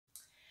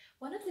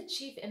One of the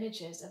chief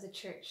images of the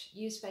church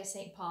used by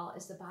St. Paul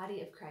is the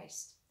body of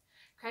Christ.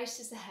 Christ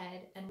is the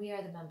head and we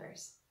are the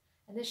members,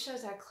 and this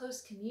shows our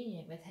close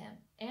communion with him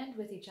and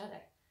with each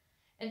other.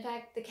 In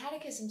fact, the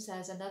Catechism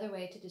says another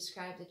way to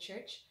describe the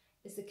church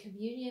is the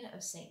communion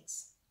of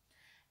saints.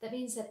 That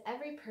means that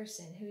every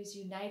person who is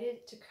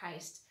united to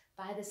Christ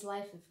by this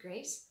life of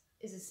grace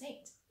is a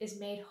saint, is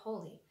made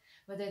holy,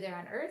 whether they're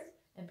on earth,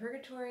 in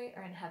purgatory,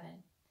 or in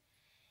heaven.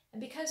 And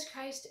because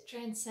Christ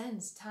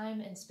transcends time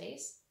and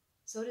space,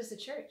 so does the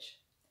church.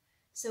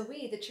 So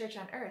we, the church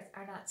on earth,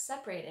 are not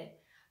separated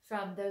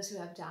from those who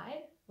have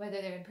died,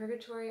 whether they're in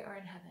purgatory or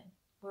in heaven.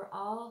 We're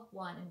all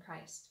one in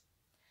Christ.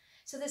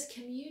 So this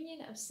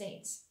communion of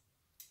saints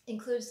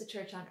includes the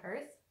church on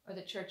earth, or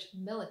the church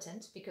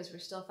militant, because we're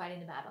still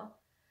fighting the battle,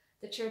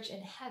 the church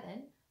in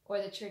heaven,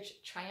 or the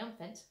church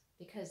triumphant,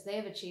 because they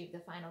have achieved the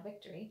final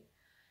victory,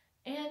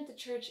 and the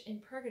church in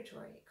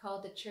purgatory,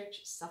 called the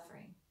church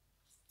suffering.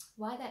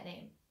 Why that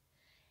name?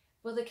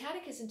 Well, the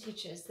Catechism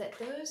teaches that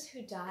those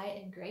who die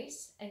in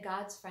grace and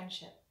God's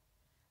friendship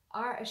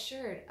are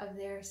assured of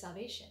their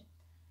salvation,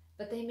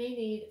 but they may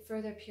need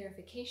further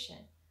purification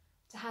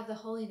to have the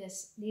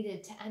holiness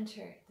needed to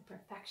enter the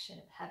perfection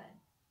of heaven.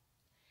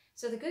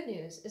 So the good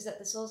news is that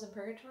the souls in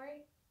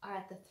purgatory are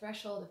at the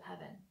threshold of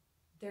heaven.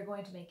 They're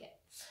going to make it.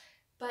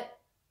 But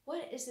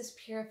what is this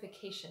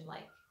purification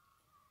like?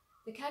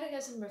 The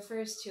Catechism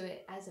refers to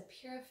it as a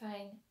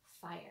purifying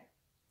fire.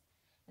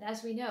 And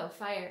as we know,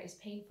 fire is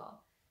painful,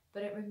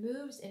 but it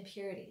removes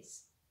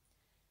impurities.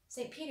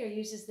 St. Peter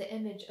uses the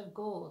image of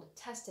gold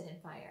tested in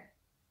fire.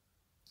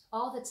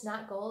 All that's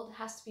not gold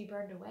has to be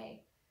burned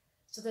away,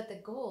 so that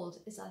the gold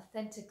is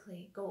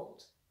authentically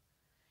gold.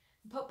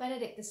 Pope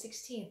Benedict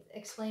XVI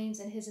explains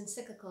in his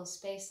encyclical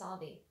Spe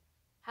Salvi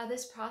how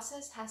this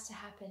process has to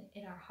happen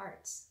in our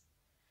hearts.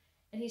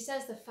 And he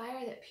says the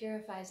fire that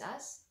purifies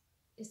us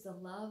is the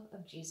love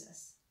of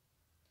Jesus.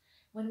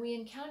 When we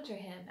encounter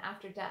him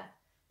after death,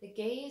 the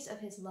gaze of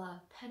his love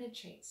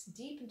penetrates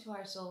deep into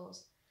our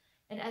souls,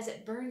 and as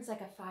it burns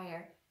like a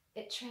fire,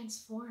 it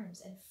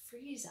transforms and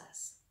frees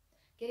us,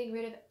 getting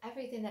rid of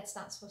everything that's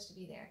not supposed to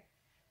be there,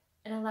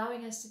 and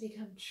allowing us to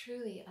become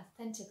truly,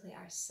 authentically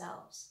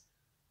ourselves.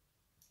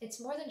 It's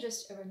more than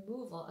just a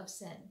removal of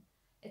sin.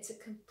 It's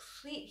a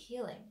complete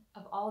healing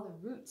of all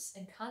the roots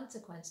and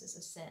consequences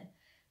of sin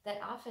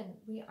that often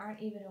we aren't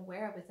even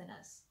aware of within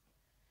us.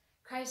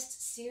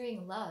 Christ's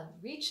searing love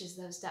reaches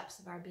those depths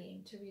of our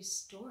being to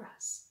restore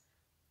us,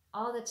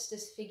 all that's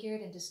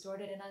disfigured and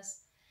distorted in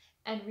us,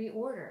 and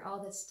reorder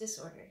all that's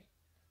disordered.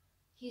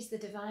 He's the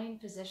divine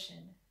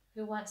physician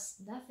who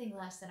wants nothing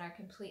less than our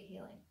complete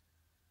healing.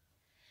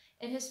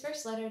 In his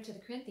first letter to the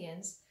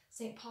Corinthians,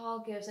 St.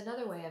 Paul gives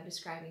another way of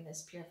describing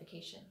this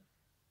purification.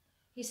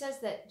 He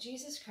says that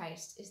Jesus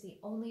Christ is the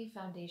only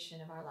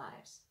foundation of our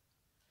lives.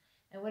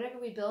 And whatever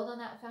we build on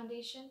that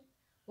foundation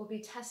will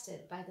be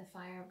tested by the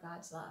fire of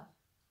God's love.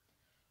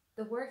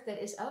 The work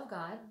that is of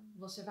God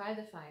will survive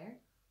the fire,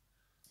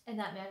 and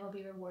that man will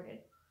be rewarded.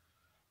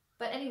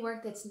 But any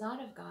work that's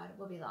not of God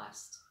will be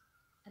lost,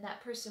 and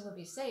that person will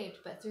be saved,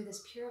 but through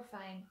this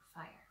purifying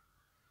fire.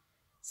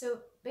 So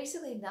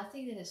basically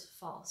nothing that is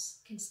false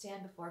can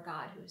stand before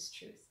God, who is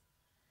truth.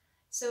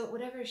 So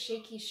whatever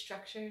shaky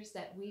structures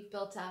that we've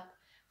built up,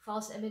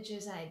 false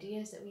images and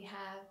ideas that we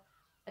have,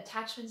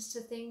 attachments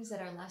to things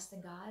that are less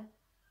than God,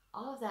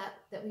 all of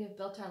that we have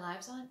built our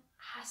lives on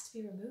has to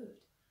be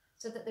removed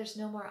so that there's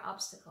no more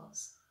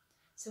obstacles,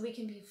 so we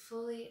can be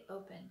fully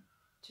open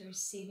to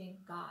receiving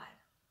God.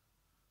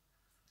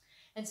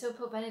 And so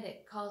Pope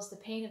Benedict calls the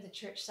pain of the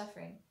church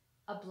suffering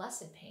a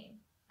blessed pain,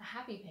 a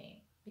happy pain,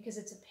 because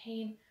it's a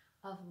pain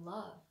of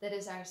love that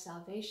is our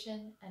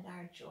salvation and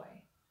our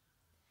joy.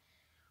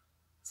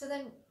 So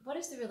then, what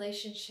is the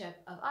relationship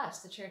of us,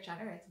 the church on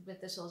earth,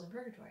 with the souls in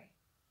purgatory?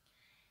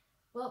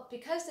 Well,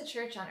 because the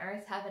church on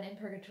earth, heaven, and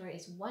purgatory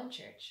is one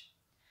church,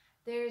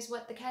 there's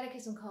what the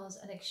Catechism calls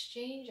an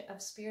exchange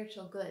of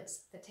spiritual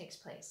goods that takes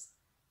place,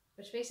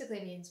 which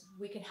basically means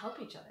we can help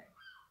each other.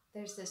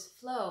 There's this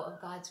flow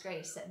of God's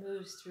grace that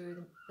moves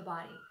through the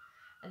body,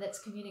 and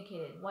that's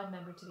communicated one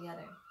member to the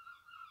other.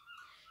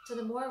 So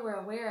the more we're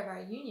aware of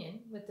our union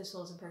with the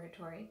souls in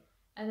purgatory,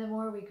 and the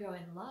more we grow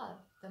in love,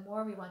 the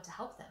more we want to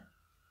help them.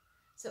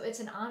 So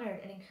it's an honored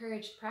and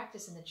encouraged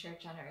practice in the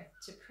church on earth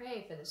to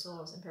pray for the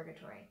souls in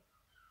purgatory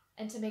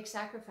and to make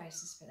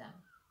sacrifices for them,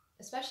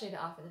 especially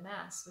to offer the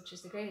Mass, which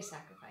is the greatest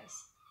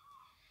sacrifice.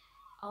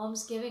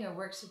 Almsgiving or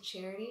works of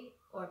charity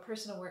or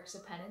personal works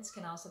of penance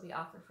can also be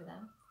offered for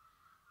them.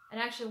 And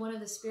actually one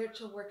of the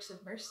spiritual works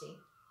of mercy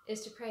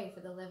is to pray for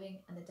the living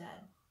and the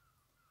dead.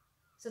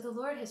 So the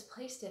Lord has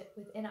placed it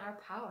within our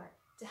power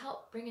to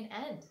help bring an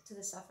end to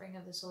the suffering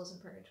of the souls in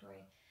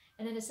purgatory,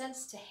 and in a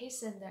sense to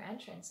hasten their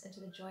entrance into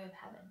the joy of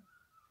heaven.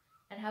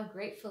 And how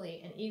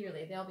gratefully and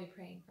eagerly they'll be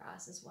praying for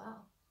us as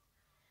well.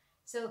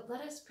 So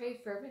let us pray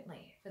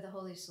fervently for the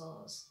holy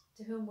souls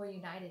to whom we're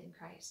united in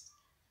Christ.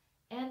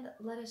 And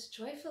let us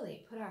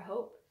joyfully put our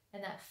hope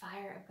in that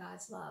fire of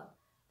God's love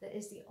that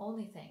is the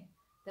only thing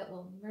that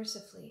will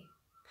mercifully,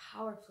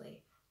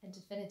 powerfully, and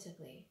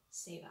definitively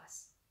save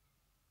us.